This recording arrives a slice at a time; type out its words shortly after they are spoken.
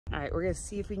All right, we're gonna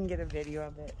see if we can get a video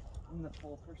of it from the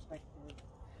full perspective.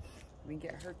 We can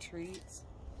get her treats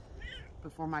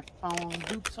before my phone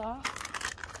boops off.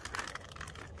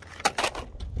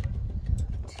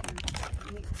 2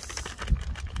 treats.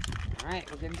 All right,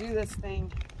 we're gonna do this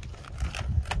thing.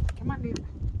 Come on, dude.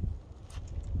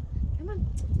 Come on.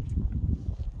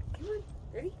 Come on.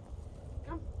 Ready?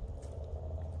 Come.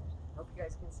 Hope you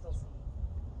guys can still see.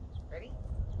 Ready?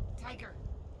 Tiger.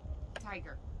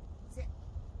 Tiger. Sit.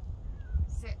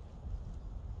 Sit.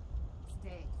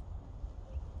 Stay.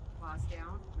 Paws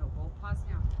down. No, both paws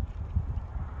down.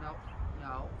 No.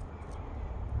 No.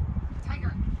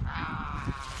 Tiger.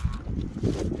 Ah.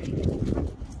 Ready?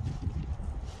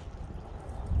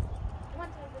 Come on,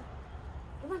 Tiger.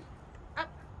 Come on. Up.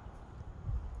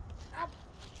 Up.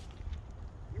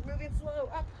 You're moving slow.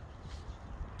 Up.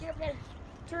 Get up there.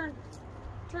 Turn.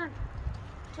 Turn.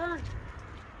 Turn.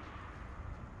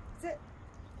 Sit.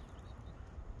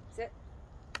 Sit.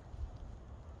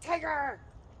 Tiger!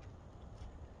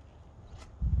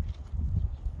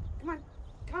 Come on.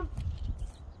 Come.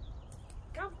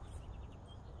 Come.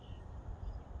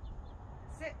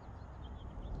 Sit.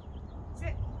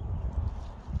 Sit.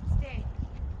 Stay.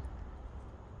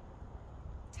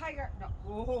 Tiger. No.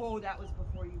 Oh, that was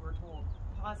before you were told.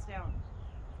 Paws down.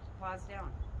 Paws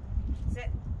down. Sit.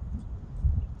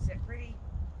 Sit pretty.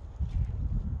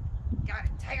 Got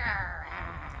it. Tiger!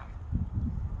 Ah.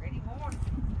 Ready? One more.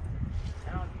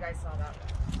 I don't know if you guys saw that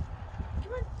one.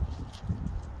 Come on.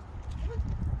 Come on.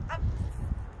 Up.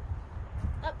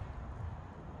 Up.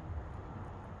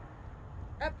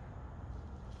 Up.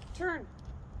 Turn.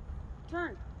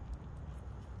 Turn.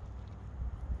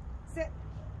 Sit.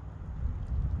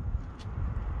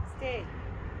 Stay.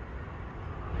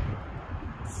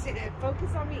 Sit.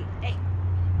 Focus on me. Hey.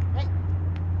 Hey.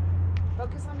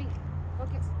 Focus on me.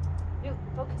 Focus. Newt,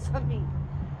 focus on me.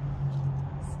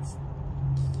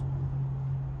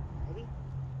 Ready?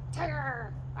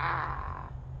 Tiger! Ah!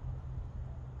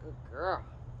 Good girl.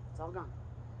 It's all gone.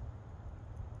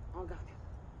 All gone.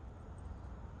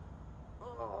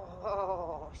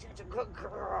 Oh, such a good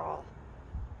girl.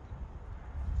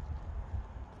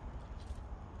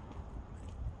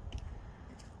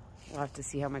 We'll have to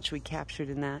see how much we captured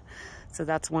in that. So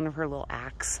that's one of her little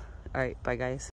acts. All right, bye guys.